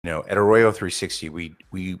at Arroyo 360,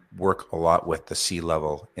 we work a lot with the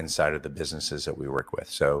C-level inside of the businesses that we work with.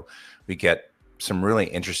 So we get some really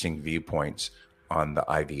interesting viewpoints on the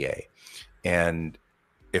IVA. And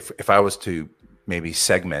if I was to maybe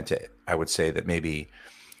segment it, I would say that maybe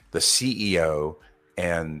the CEO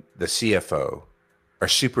and the CFO are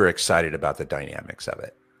super excited about the dynamics of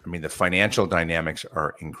it. I mean, the financial dynamics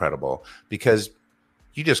are incredible because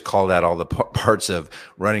you just called out all the parts of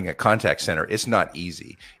running a contact center. It's not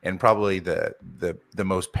easy. And probably the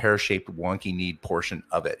most pear-shaped wonky need portion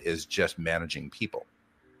of it is just managing people.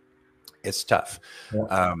 It's tough.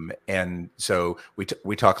 Yeah. And so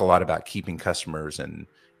we talk a lot about keeping customers and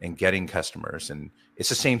getting customers. And it's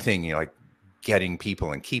the same thing, like getting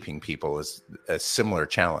people and keeping people is a similar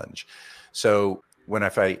challenge. So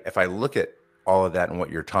if I look at all of that and what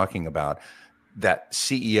you're talking about, that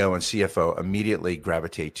CEO and CFO immediately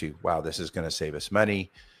gravitate to, wow, this is going to save us money.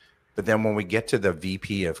 But then when we get to the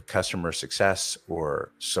VP of customer success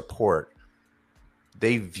or support,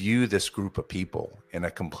 they view this group of people in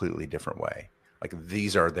a completely different way. Like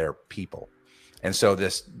these are their people. And so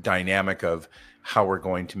this dynamic of how we're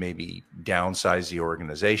going to maybe downsize the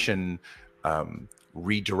organization,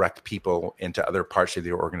 redirect people into other parts of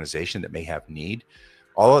the organization that may have need,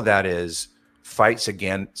 all of that is fights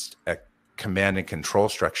against a command and control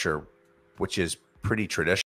structure, which is pretty traditional.